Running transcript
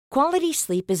Quality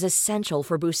sleep is essential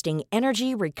for boosting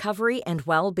energy, recovery, and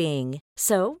well-being.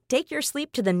 So, take your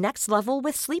sleep to the next level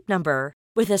with Sleep Number.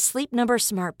 With a Sleep Number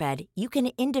smart bed, you can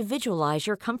individualize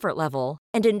your comfort level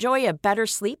and enjoy a better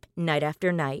sleep night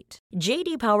after night.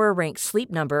 J.D. Power ranks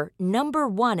Sleep Number number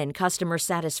one in customer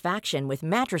satisfaction with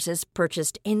mattresses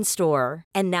purchased in-store.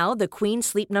 And now the Queen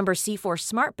Sleep Number C4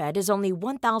 smart bed is only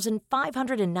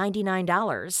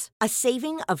 $1,599, a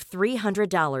saving of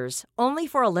 $300, only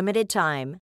for a limited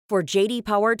time. For J.D.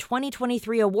 Power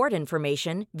 2023 award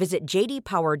information, visit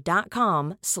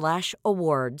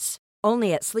jdpower.com/awards.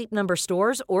 Only at Sleep Number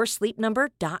stores or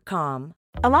sleepnumber.com.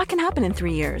 A lot can happen in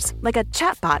 3 years, like a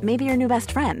chatbot may be your new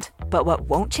best friend. But what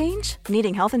won't change?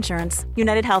 Needing health insurance.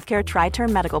 United Healthcare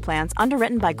Tri-Term Medical Plans,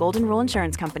 underwritten by Golden Rule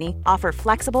Insurance Company, offer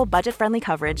flexible, budget-friendly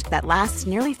coverage that lasts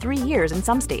nearly 3 years in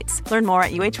some states. Learn more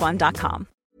at uh1.com.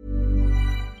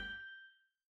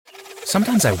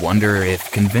 Sometimes I wonder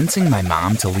if convincing my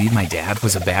mom to leave my dad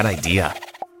was a bad idea.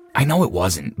 I know it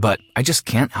wasn't, but I just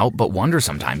can't help but wonder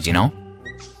sometimes, you know?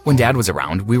 When Dad was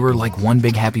around, we were like one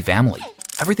big happy family.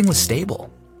 Everything was stable.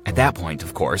 At that point,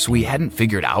 of course, we hadn't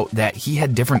figured out that he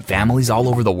had different families all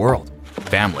over the world.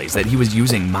 Families that he was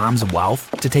using Mom's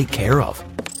wealth to take care of.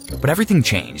 But everything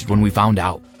changed when we found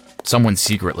out. Someone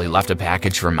secretly left a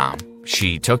package for Mom.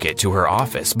 She took it to her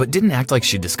office, but didn't act like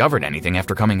she discovered anything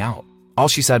after coming out. All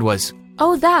she said was,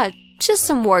 "Oh, that, just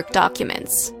some work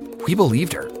documents." We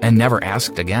believed her and never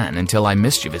asked again until I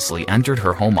mischievously entered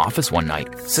her home office one night,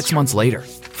 6 months later,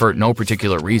 for no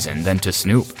particular reason than to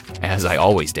snoop, as I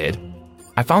always did.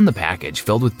 I found the package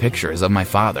filled with pictures of my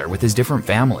father with his different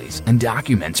families and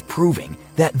documents proving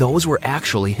that those were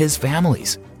actually his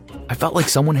families. I felt like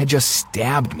someone had just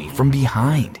stabbed me from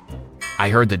behind. I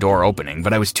heard the door opening,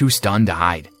 but I was too stunned to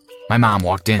hide. My mom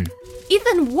walked in.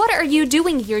 "Ethan, what are you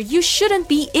doing here? You shouldn't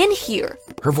be in here."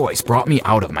 Her voice brought me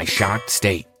out of my shocked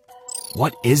state.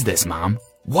 "What is this, Mom?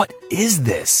 What is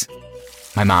this?"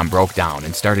 My mom broke down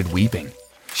and started weeping.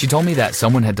 She told me that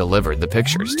someone had delivered the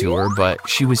pictures to her, but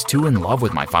she was too in love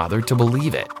with my father to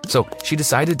believe it, so she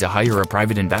decided to hire a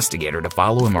private investigator to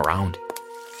follow him around.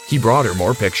 He brought her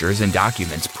more pictures and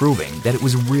documents proving that it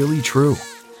was really true.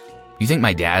 You think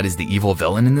my dad is the evil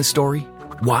villain in this story?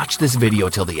 Watch this video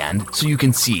till the end so you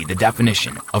can see the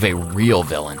definition of a real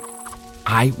villain.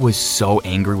 I was so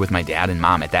angry with my dad and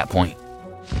Mom at that point.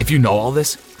 If you know all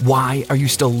this, why are you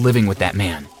still living with that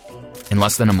man? In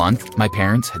less than a month, my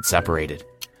parents had separated.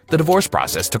 The divorce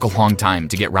process took a long time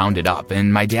to get rounded up,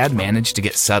 and my dad managed to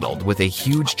get settled with a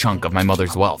huge chunk of my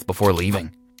mother's wealth before leaving.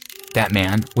 That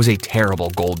man was a terrible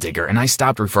gold digger, and I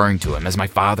stopped referring to him as my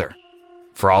father.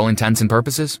 For all intents and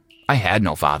purposes, I had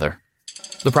no father.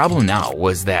 The problem now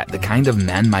was that the kind of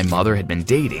men my mother had been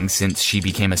dating since she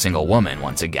became a single woman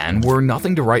once again were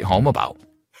nothing to write home about.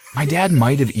 My dad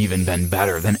might have even been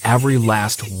better than every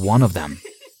last one of them.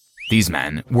 These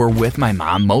men were with my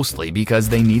mom mostly because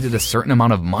they needed a certain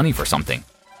amount of money for something.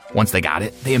 Once they got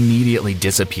it, they immediately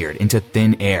disappeared into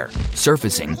thin air,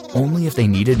 surfacing only if they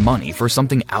needed money for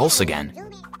something else again.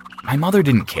 My mother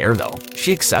didn't care though.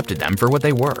 She accepted them for what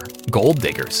they were, gold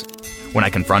diggers. When I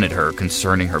confronted her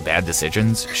concerning her bad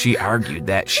decisions, she argued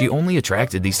that she only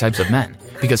attracted these types of men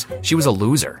because she was a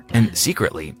loser, and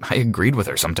secretly, I agreed with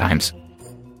her sometimes.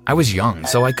 I was young,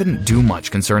 so I couldn't do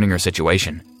much concerning her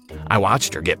situation. I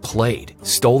watched her get played,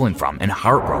 stolen from, and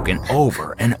heartbroken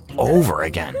over and over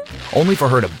again, only for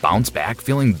her to bounce back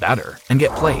feeling better and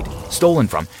get played, stolen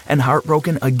from, and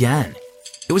heartbroken again.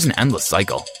 It was an endless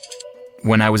cycle.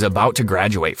 When I was about to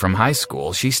graduate from high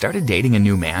school, she started dating a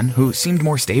new man who seemed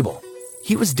more stable.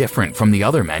 He was different from the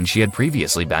other men she had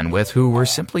previously been with who were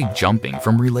simply jumping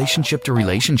from relationship to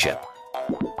relationship.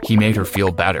 He made her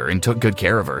feel better and took good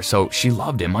care of her, so she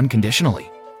loved him unconditionally.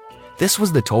 This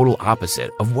was the total opposite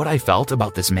of what I felt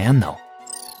about this man, though.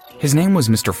 His name was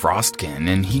Mr. Frostkin,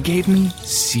 and he gave me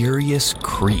serious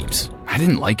creeps. I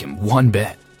didn't like him one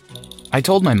bit. I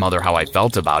told my mother how I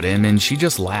felt about him, and she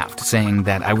just laughed, saying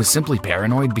that I was simply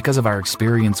paranoid because of our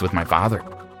experience with my father.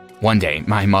 One day,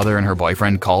 my mother and her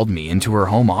boyfriend called me into her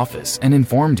home office and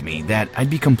informed me that I'd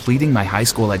be completing my high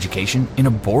school education in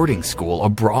a boarding school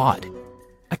abroad.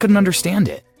 I couldn't understand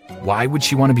it. Why would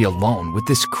she want to be alone with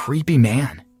this creepy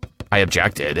man? I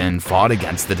objected and fought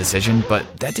against the decision, but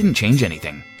that didn't change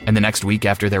anything. And the next week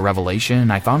after their revelation,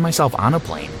 I found myself on a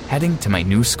plane heading to my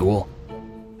new school.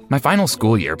 My final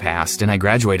school year passed and I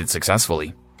graduated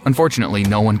successfully. Unfortunately,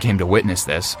 no one came to witness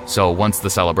this, so once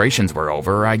the celebrations were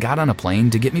over, I got on a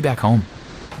plane to get me back home.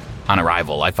 On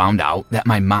arrival, I found out that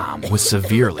my mom was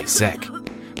severely sick.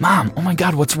 "Mom, oh my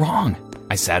God, what's wrong?"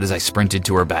 I said as I sprinted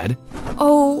to her bed.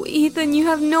 "Oh, Ethan, you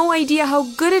have no idea how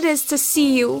good it is to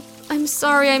see you. I'm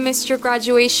sorry I missed your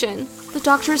graduation. The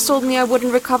doctors told me I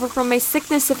wouldn't recover from my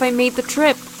sickness if I made the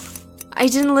trip. I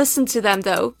didn't listen to them,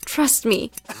 though. Trust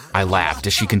me. I laughed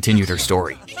as she continued her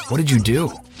story. What did you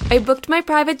do? I booked my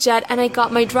private jet and I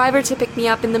got my driver to pick me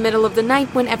up in the middle of the night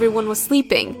when everyone was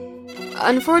sleeping.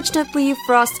 Unfortunately,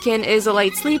 Frostkin is a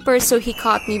light sleeper, so he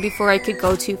caught me before I could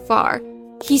go too far.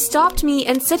 He stopped me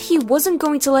and said he wasn't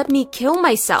going to let me kill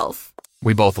myself.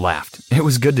 We both laughed. It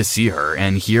was good to see her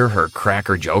and hear her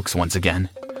cracker jokes once again.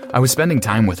 I was spending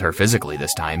time with her physically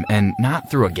this time, and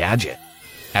not through a gadget.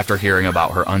 After hearing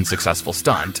about her unsuccessful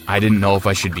stunt, I didn't know if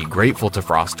I should be grateful to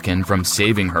Frostkin from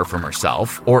saving her from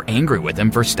herself, or angry with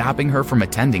him for stopping her from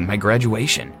attending my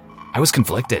graduation. I was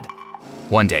conflicted.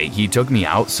 One day, he took me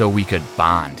out so we could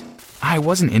bond. I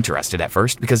wasn't interested at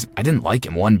first because I didn't like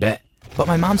him one bit, but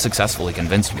my mom successfully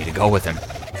convinced me to go with him.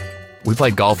 We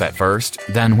played golf at first,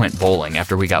 then went bowling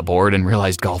after we got bored and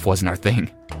realized golf wasn't our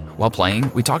thing. While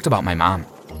playing, we talked about my mom.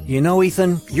 You know,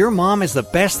 Ethan, your mom is the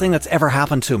best thing that's ever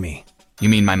happened to me. You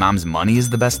mean my mom's money is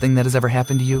the best thing that has ever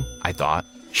happened to you? I thought.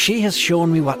 She has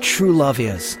shown me what true love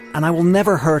is, and I will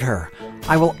never hurt her.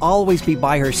 I will always be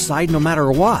by her side no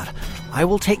matter what. I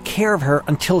will take care of her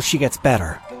until she gets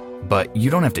better. But you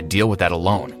don't have to deal with that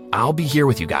alone. I'll be here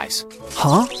with you guys.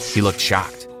 Huh? He looked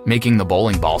shocked, making the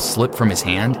bowling ball slip from his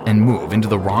hand and move into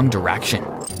the wrong direction.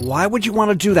 Why would you want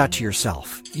to do that to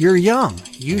yourself? You're young.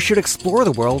 You should explore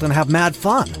the world and have mad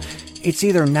fun. It's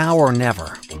either now or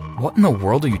never. What in the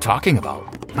world are you talking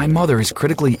about? My mother is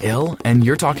critically ill, and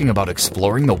you're talking about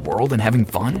exploring the world and having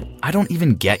fun? I don't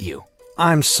even get you.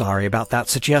 I'm sorry about that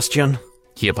suggestion.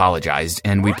 He apologized,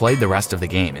 and we played the rest of the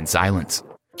game in silence.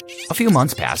 A few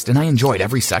months passed, and I enjoyed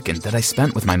every second that I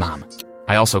spent with my mom.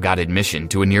 I also got admission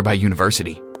to a nearby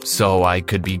university, so I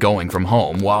could be going from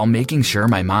home while making sure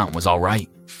my mom was all right.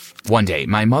 One day,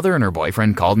 my mother and her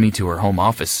boyfriend called me to her home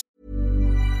office.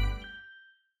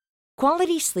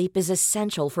 Quality sleep is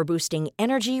essential for boosting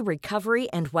energy, recovery,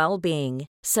 and well-being.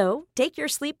 So, take your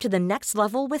sleep to the next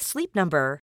level with Sleep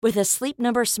Number. With a Sleep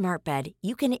Number smart bed,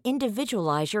 you can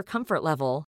individualize your comfort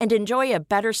level and enjoy a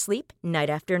better sleep night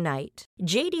after night.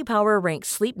 J.D. Power ranks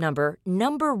Sleep Number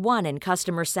number 1 in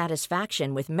customer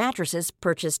satisfaction with mattresses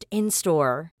purchased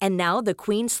in-store. And now the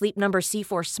Queen Sleep Number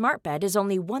C4 smart bed is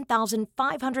only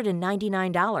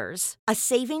 $1,599, a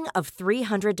saving of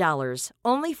 $300,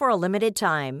 only for a limited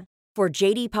time. For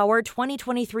J.D. Power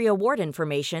 2023 award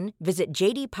information, visit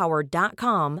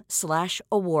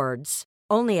jdpower.com/awards.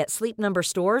 Only at Sleep Number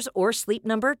stores or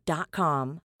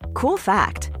sleepnumber.com. Cool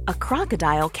fact, a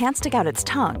crocodile can't stick out its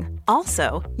tongue.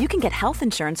 Also, you can get health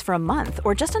insurance for a month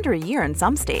or just under a year in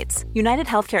some states. United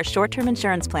Healthcare short-term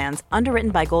insurance plans,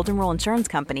 underwritten by Golden Rule Insurance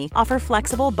Company, offer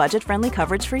flexible, budget-friendly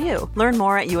coverage for you. Learn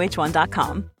more at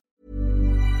uh1.com.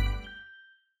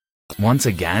 Once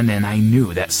again, and I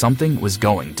knew that something was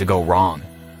going to go wrong.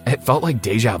 It felt like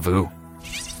deja vu.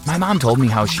 My mom told me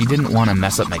how she didn't want to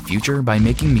mess up my future by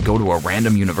making me go to a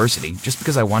random university just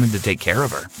because I wanted to take care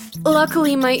of her.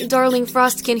 Luckily, my darling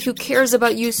Frostkin, who cares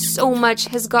about you so much,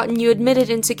 has gotten you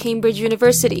admitted into Cambridge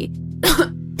University.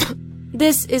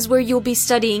 This is where you'll be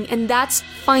studying, and that's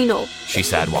final, she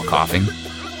said while coughing.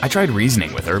 I tried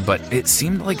reasoning with her, but it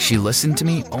seemed like she listened to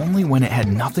me only when it had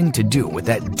nothing to do with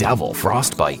that devil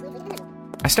Frostbite.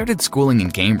 I started schooling in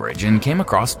Cambridge and came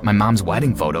across my mom's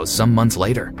wedding photos some months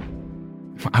later.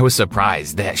 I was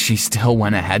surprised that she still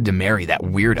went ahead to marry that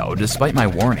weirdo despite my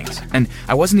warnings, and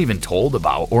I wasn't even told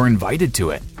about or invited to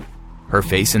it. Her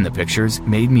face in the pictures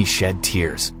made me shed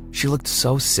tears. She looked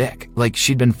so sick, like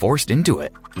she'd been forced into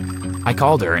it. I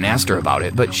called her and asked her about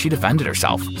it, but she defended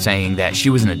herself, saying that she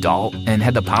was an adult and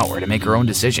had the power to make her own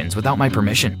decisions without my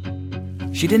permission.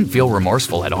 She didn't feel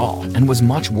remorseful at all and was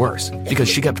much worse because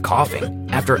she kept coughing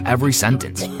after every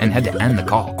sentence and had to end the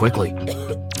call quickly.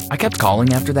 I kept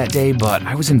calling after that day, but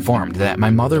I was informed that my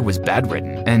mother was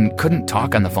bedridden and couldn't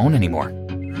talk on the phone anymore.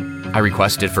 I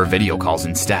requested for video calls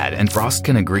instead, and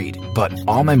Frostkin agreed, but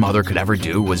all my mother could ever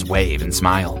do was wave and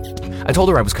smile. I told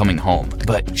her I was coming home,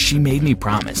 but she made me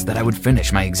promise that I would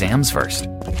finish my exams first.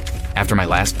 After my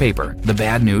last paper, the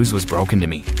bad news was broken to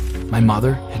me. My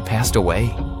mother had passed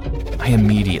away. I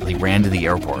immediately ran to the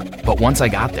airport, but once I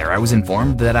got there, I was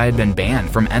informed that I had been banned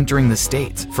from entering the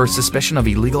States for suspicion of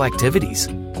illegal activities.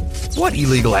 What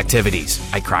illegal activities?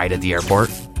 I cried at the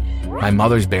airport. My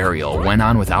mother's burial went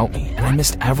on without me, and I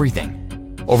missed everything.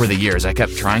 Over the years, I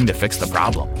kept trying to fix the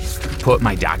problem, put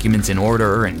my documents in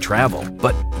order and travel,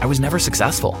 but I was never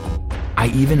successful. I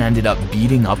even ended up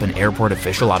beating up an airport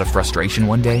official out of frustration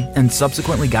one day and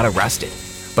subsequently got arrested,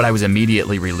 but I was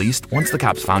immediately released once the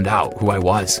cops found out who I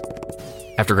was.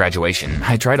 After graduation,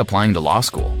 I tried applying to law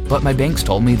school, but my banks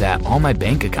told me that all my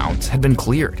bank accounts had been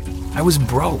cleared. I was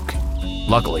broke.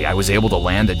 Luckily, I was able to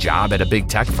land a job at a big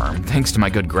tech firm thanks to my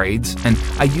good grades, and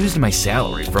I used my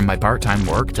salary from my part-time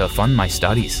work to fund my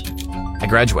studies. I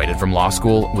graduated from law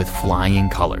school with flying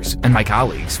colors, and my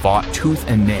colleagues fought tooth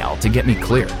and nail to get me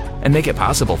clear and make it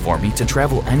possible for me to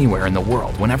travel anywhere in the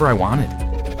world whenever I wanted.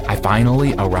 I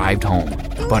finally arrived home,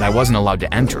 but I wasn't allowed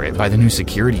to enter it by the new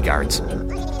security guards.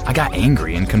 I got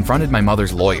angry and confronted my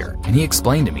mother's lawyer, and he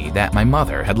explained to me that my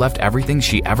mother had left everything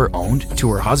she ever owned to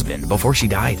her husband before she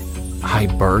died. I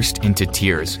burst into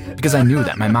tears because I knew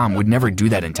that my mom would never do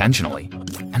that intentionally.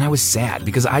 And I was sad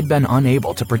because I'd been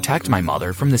unable to protect my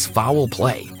mother from this foul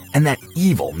play and that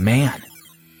evil man.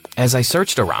 As I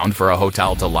searched around for a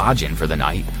hotel to lodge in for the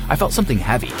night, I felt something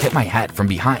heavy hit my head from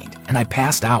behind and I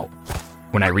passed out.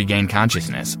 When I regained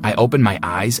consciousness, I opened my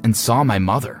eyes and saw my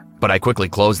mother, but I quickly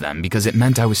closed them because it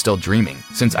meant I was still dreaming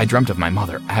since I dreamt of my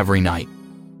mother every night.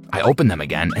 I opened them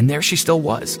again and there she still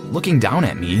was, looking down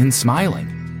at me and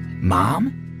smiling.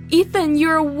 Mom? Ethan,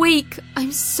 you're awake.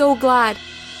 I'm so glad.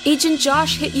 Agent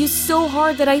Josh hit you so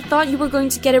hard that I thought you were going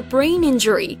to get a brain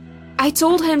injury. I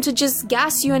told him to just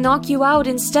gas you and knock you out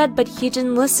instead, but he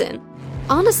didn't listen.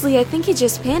 Honestly, I think he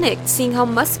just panicked, seeing how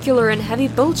muscular and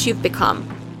heavy-built you've become.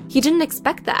 He didn't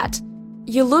expect that.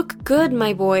 You look good,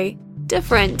 my boy.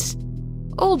 Different.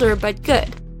 Older, but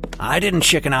good. I didn't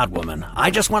chicken out, woman.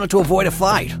 I just wanted to avoid a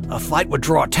fight. A fight would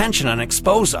draw attention and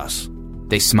expose us.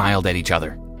 They smiled at each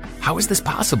other. How is this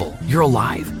possible? You're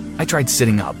alive. I tried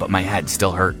sitting up, but my head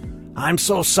still hurt. I'm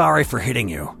so sorry for hitting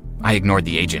you. I ignored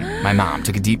the agent. My mom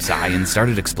took a deep sigh and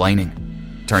started explaining.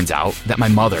 Turns out that my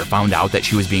mother found out that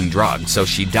she was being drugged, so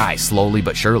she'd die slowly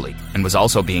but surely, and was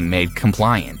also being made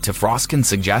compliant to Frostkin's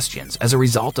suggestions as a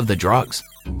result of the drugs.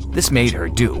 This made her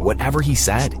do whatever he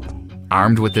said.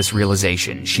 Armed with this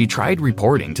realization, she tried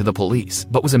reporting to the police,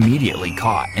 but was immediately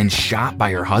caught and shot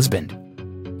by her husband.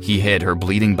 He hid her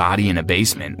bleeding body in a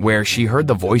basement where she heard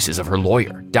the voices of her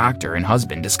lawyer, doctor, and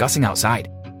husband discussing outside.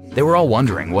 They were all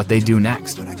wondering what they'd do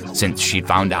next, since she'd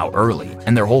found out early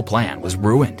and their whole plan was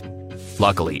ruined.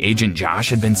 Luckily, Agent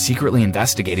Josh had been secretly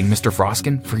investigating Mr.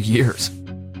 Frostkin for years.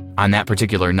 On that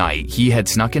particular night, he had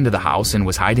snuck into the house and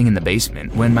was hiding in the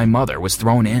basement when my mother was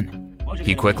thrown in.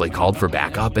 He quickly called for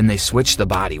backup and they switched the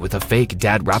body with a fake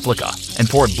dead replica and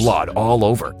poured blood all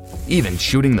over, even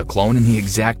shooting the clone in the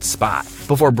exact spot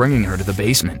before bringing her to the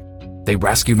basement. They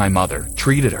rescued my mother,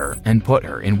 treated her, and put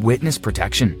her in witness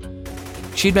protection.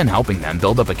 She'd been helping them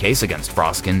build up a case against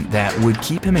Frostkin that would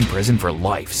keep him in prison for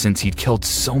life since he'd killed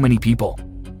so many people.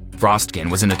 Frostkin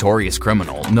was a notorious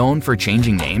criminal known for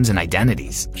changing names and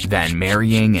identities, then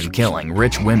marrying and killing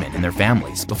rich women and their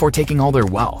families before taking all their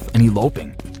wealth and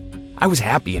eloping. I was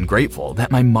happy and grateful that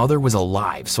my mother was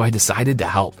alive, so I decided to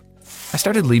help. I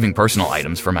started leaving personal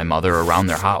items for my mother around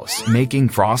their house, making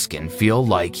Frostkin feel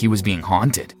like he was being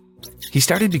haunted. He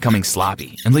started becoming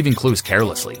sloppy and leaving clues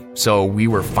carelessly, so we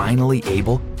were finally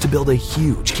able to build a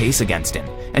huge case against him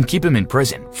and keep him in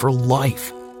prison for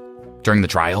life. During the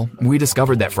trial, we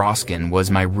discovered that Frostkin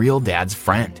was my real dad's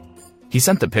friend. He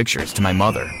sent the pictures to my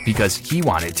mother because he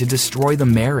wanted to destroy the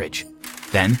marriage.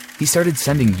 Then, he started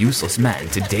sending useless men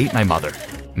to date my mother,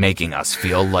 making us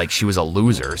feel like she was a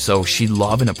loser so she'd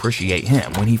love and appreciate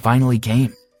him when he finally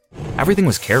came. Everything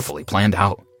was carefully planned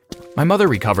out. My mother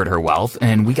recovered her wealth,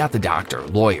 and we got the doctor,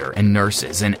 lawyer, and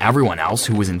nurses and everyone else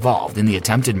who was involved in the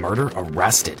attempted murder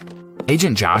arrested.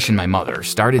 Agent Josh and my mother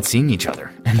started seeing each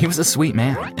other, and he was a sweet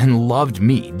man and loved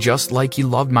me just like he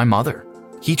loved my mother.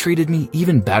 He treated me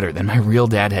even better than my real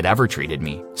dad had ever treated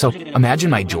me. So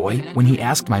imagine my joy when he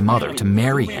asked my mother to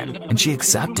marry him and she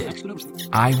accepted.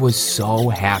 I was so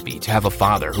happy to have a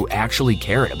father who actually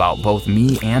cared about both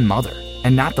me and mother,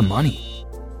 and not the money.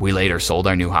 We later sold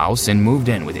our new house and moved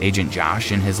in with Agent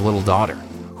Josh and his little daughter,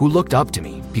 who looked up to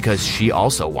me because she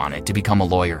also wanted to become a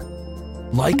lawyer.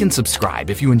 Like and subscribe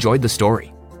if you enjoyed the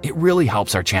story. It really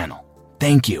helps our channel.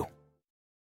 Thank you.